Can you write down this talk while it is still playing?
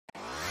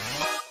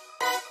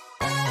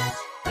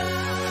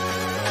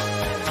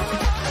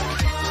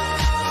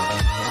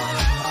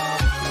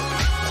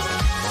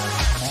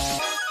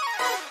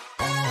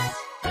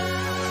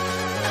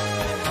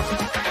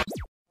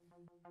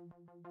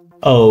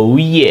Oh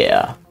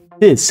yeah,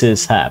 this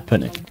is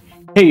happening.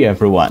 Hey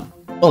everyone,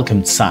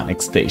 welcome to Sonic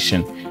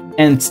Station,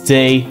 and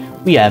today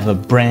we have a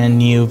brand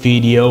new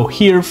video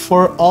here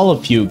for all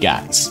of you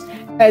guys.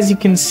 As you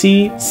can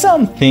see,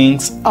 some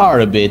things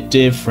are a bit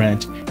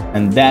different,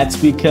 and that's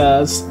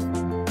because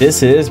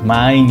this is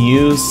my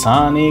new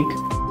Sonic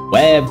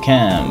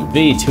webcam,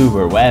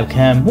 VTuber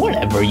webcam,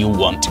 whatever you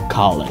want to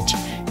call it.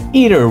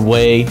 Either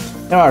way,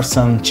 there are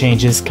some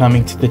changes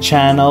coming to the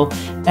channel,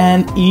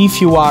 and if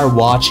you are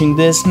watching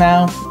this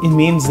now, it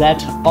means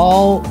that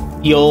all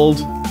the old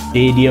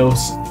videos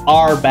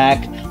are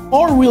back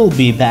or will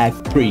be back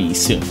pretty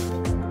soon.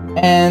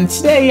 And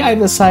today I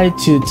decided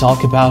to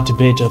talk about a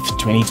bit of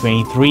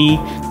 2023,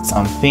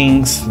 some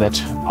things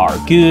that are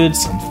good,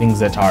 some things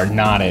that are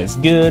not as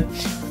good.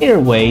 Either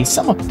way,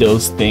 some of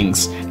those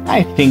things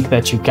I think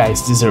that you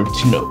guys deserve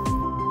to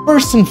know.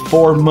 First and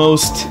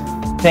foremost,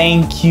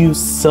 thank you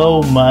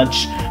so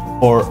much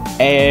for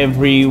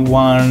every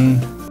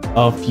one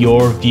of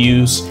your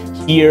views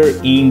here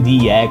in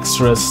the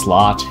extra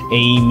slot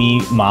Amy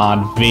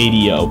mod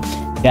video.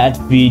 That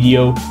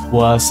video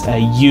was a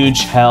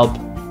huge help.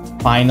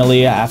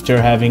 Finally, after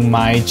having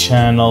my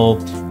channel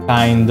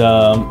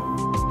kinda,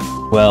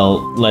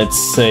 well, let's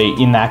say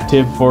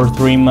inactive for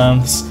 3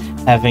 months,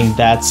 having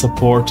that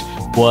support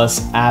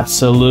was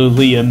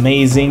absolutely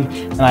amazing,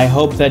 and I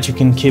hope that you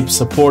can keep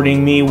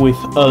supporting me with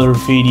other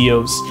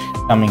videos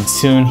coming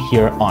soon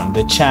here on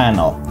the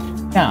channel.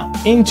 Now,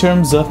 in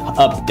terms of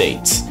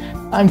updates,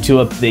 time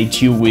to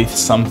update you with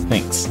some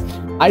things.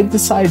 I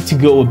decided to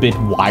go a bit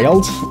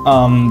wild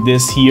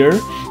this year.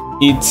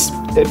 It's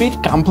a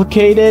bit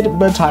complicated,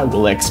 but I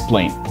will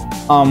explain.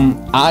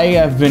 I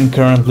have been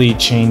currently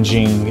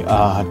changing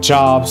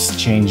jobs,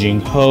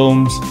 changing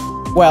homes.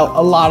 Well,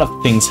 a lot of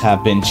things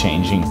have been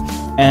changing,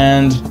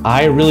 and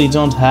I really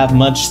don't have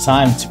much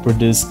time to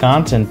produce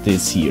content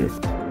this year.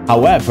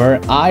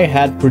 However, I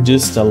had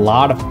produced a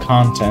lot of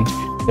content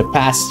the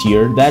past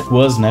year that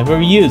was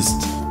never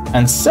used,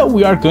 and so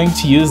we are going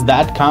to use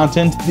that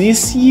content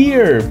this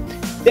year.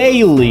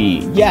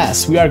 Daily!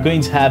 Yes, we are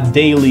going to have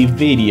daily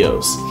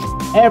videos.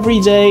 Every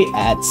day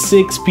at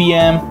 6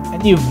 PM, a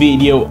new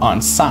video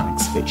on Sonic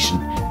Station.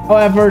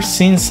 However,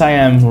 since I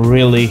am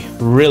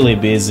really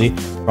busy,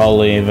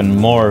 probably even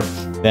more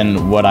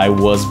than what I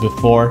was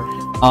before,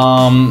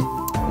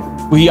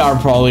 we are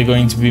probably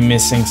going to be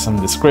missing some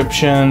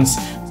descriptions,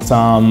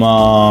 some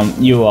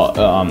new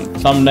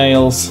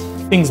thumbnails,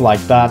 things like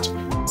that,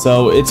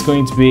 so it's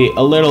going to be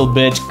a little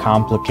bit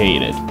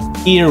complicated.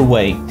 Either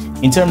way,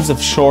 in terms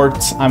of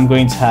shorts, I'm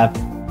going to have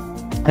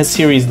a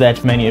series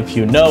that many of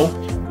you know,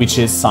 which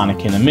is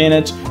Sonic in a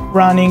Minute,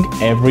 running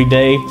every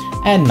day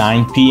at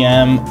 9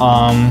 PM.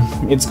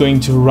 It's going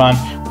to run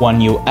one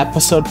new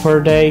episode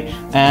per day,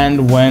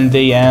 and when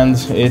they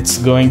end, it's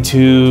going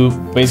to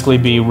basically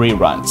be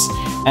reruns.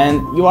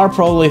 And you are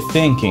probably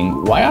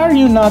thinking, why are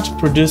you not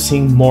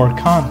producing more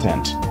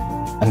content?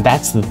 And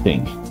that's the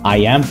thing, I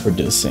am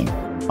producing.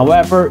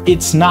 However,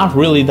 it's not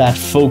really that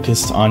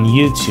focused on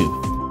YouTube.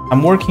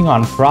 I'm working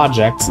on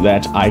projects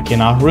that I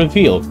cannot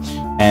reveal,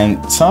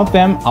 and some of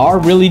them are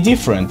really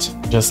different,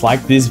 just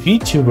like this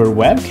VTuber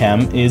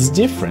webcam is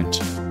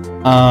different.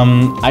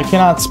 I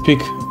cannot speak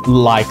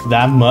like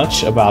that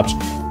much about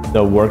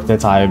the work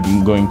that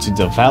I'm going to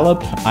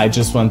develop. I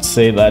just want to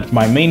say that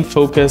my main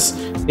focus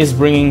is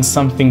bringing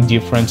something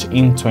different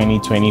in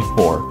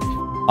 2024.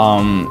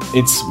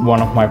 It's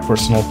one of my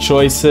personal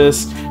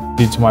choices.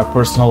 Due to my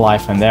personal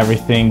life and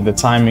everything, the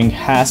timing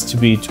has to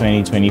be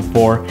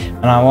 2024,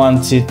 and I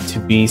want it to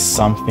be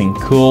something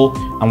cool.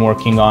 I'm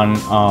working on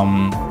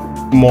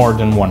more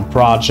than one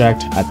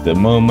project at the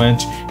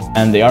moment,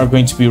 and they are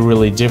going to be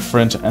really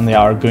different, and they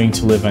are going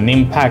to leave an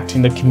impact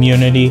in the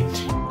community.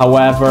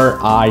 However,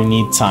 I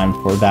need time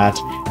for that,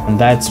 and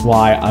that's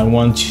why I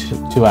want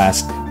to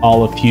ask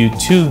all of you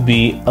to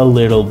be a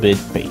little bit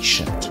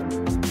patient.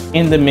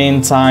 In the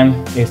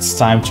meantime, it's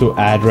time to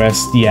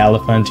address the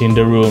elephant in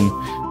the room.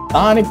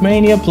 Sonic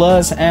Mania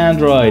Plus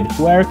Android.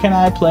 Where can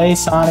I play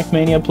Sonic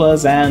Mania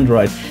Plus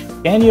Android?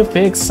 Can you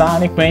fix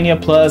Sonic Mania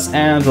Plus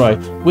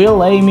Android?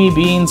 Will Amy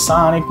be in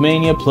Sonic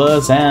Mania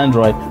Plus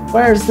Android?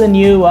 Where's the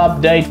new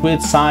update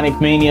with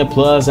Sonic Mania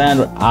Plus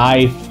Android?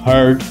 I've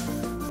heard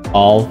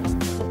all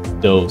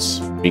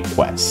those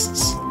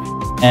requests,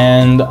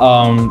 and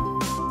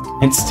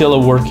it's still a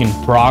work in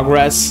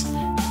progress.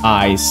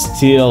 I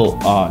still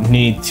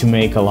need to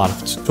make a lot of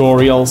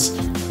tutorials,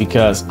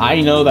 because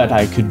I know that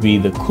I could be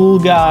the cool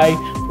guy,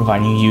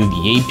 providing you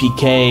the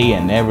APK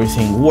and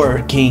everything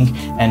working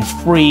and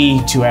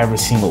free to every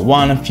single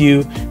one of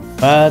you,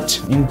 but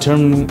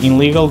in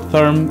legal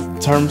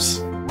terms,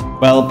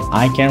 well,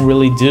 I can't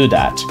really do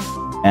that,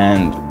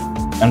 and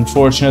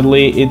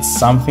unfortunately, it's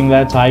something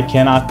that I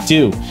cannot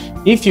do.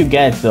 If you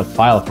get the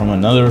file from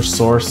another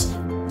source,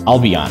 I'll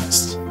be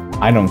honest,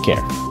 I don't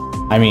care.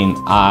 I mean,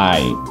 I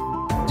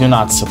do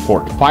not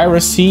support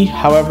piracy,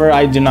 however,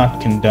 I do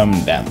not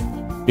condemn them,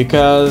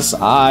 because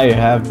I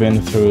have been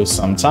through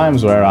some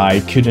times where I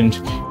couldn't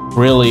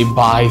really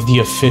buy the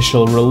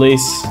official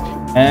release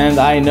and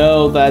I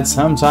know that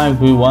sometimes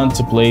we want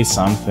to play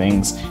some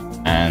things,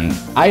 and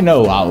I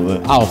know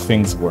how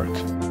things work.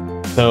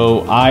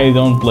 So I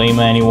don't blame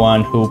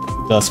anyone who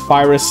does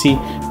piracy.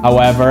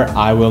 However,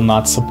 I will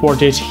not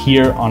support it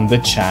here on the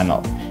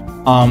channel.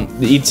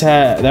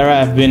 There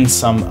have been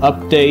some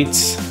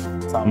updates,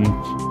 some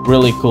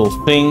really cool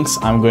things.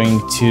 I'm going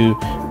to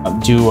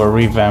do a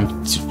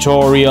revamped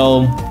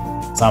tutorial.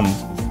 Some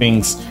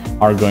things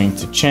are going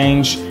to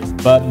change,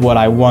 but what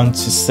I want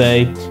to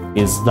say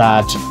is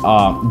that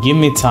give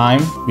me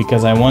time,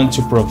 because I want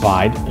to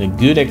provide a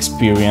good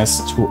experience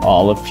to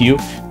all of you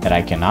that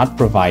I cannot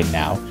provide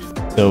now.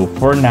 So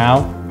for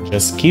now,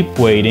 just keep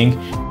waiting,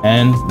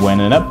 and when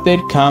an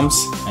update comes,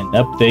 an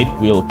update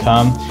will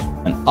come,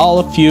 and all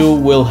of you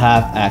will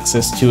have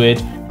access to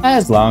it,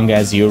 as long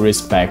as you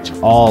respect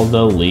all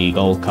the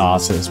legal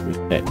causes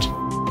with it.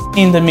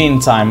 In the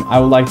meantime, I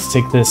would like to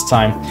take this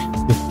time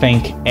to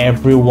thank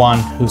everyone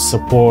who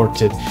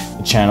supported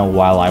the channel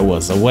while I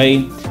was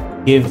away.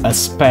 Give a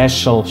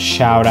special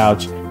shout out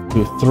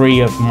to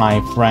 3 of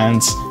my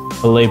friends,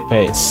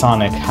 Felipe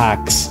Sonic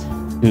Hacks,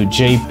 to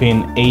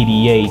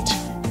JPin88,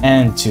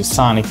 and to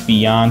Sonic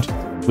Beyond,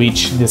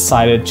 which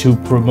decided to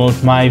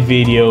promote my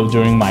video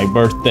during my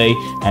birthday,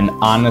 and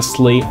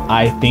honestly,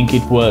 I think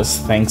it was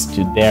thanks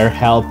to their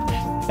help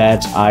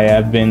that I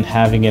have been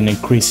having an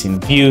increase in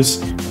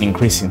views, an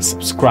increase in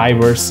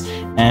subscribers,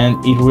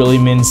 and it really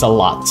means a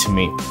lot to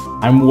me.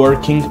 I'm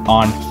working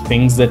on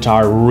things that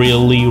are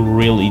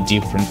really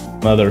different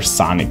from other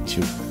Sonic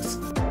tubes,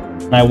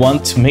 and I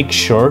want to make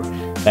sure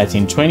that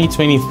in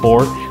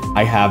 2024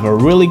 I have a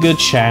really good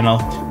channel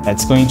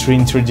that's going to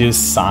introduce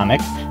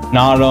Sonic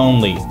not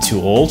only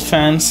to old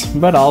fans,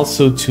 but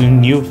also to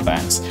new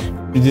fans,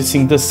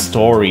 introducing the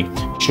story,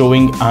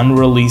 showing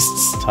unreleased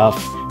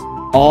stuff,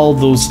 all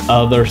those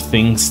other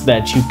things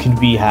that you can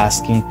be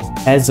asking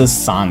as a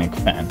Sonic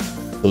fan.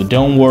 So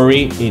don't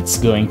worry, it's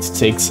going to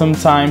take some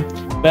time,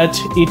 but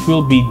it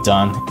will be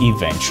done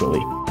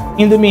eventually.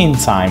 In the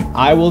meantime,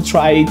 I will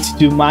try to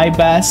do my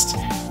best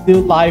to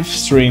live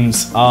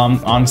streams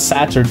on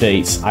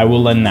Saturdays. I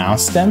will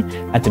announce them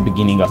at the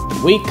beginning of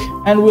the week,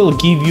 and we'll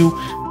give you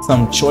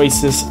some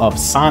choices of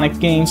Sonic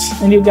games,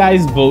 and you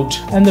guys vote,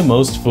 and the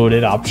most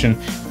voted option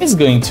is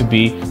going to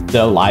be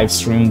the live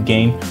stream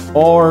game,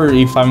 or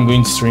if I'm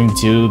going to stream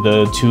to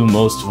the 2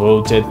 most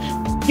voted,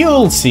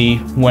 you'll see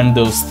when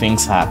those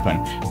things happen.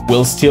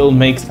 We'll still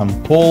make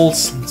some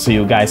polls so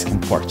you guys can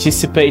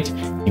participate,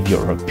 give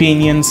your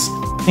opinions,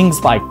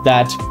 things like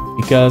that,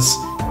 because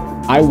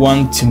I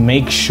want to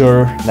make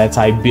sure that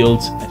I build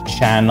a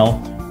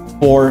channel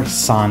for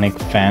Sonic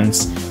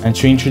fans and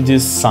to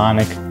introduce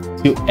Sonic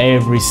to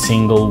every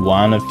single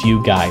one of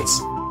you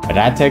guys. But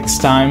that takes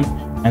time,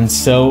 and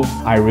so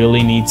I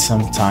really need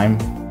some time,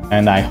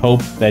 and I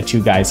hope that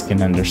you guys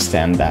can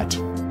understand that.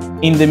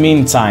 In the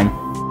meantime,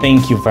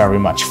 thank you very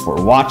much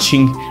for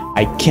watching.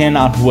 I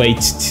cannot wait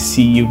to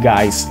see you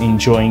guys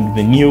enjoying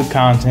the new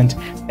content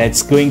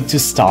that's going to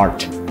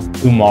start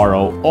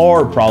tomorrow,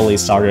 or probably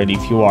started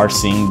if you are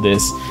seeing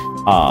this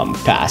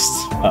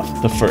past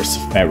the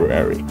 1st of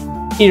February.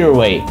 Either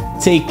way,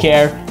 take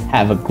care,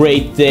 have a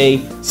great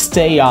day,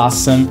 stay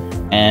awesome,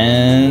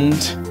 and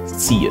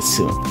see you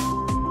soon.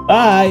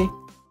 Bye!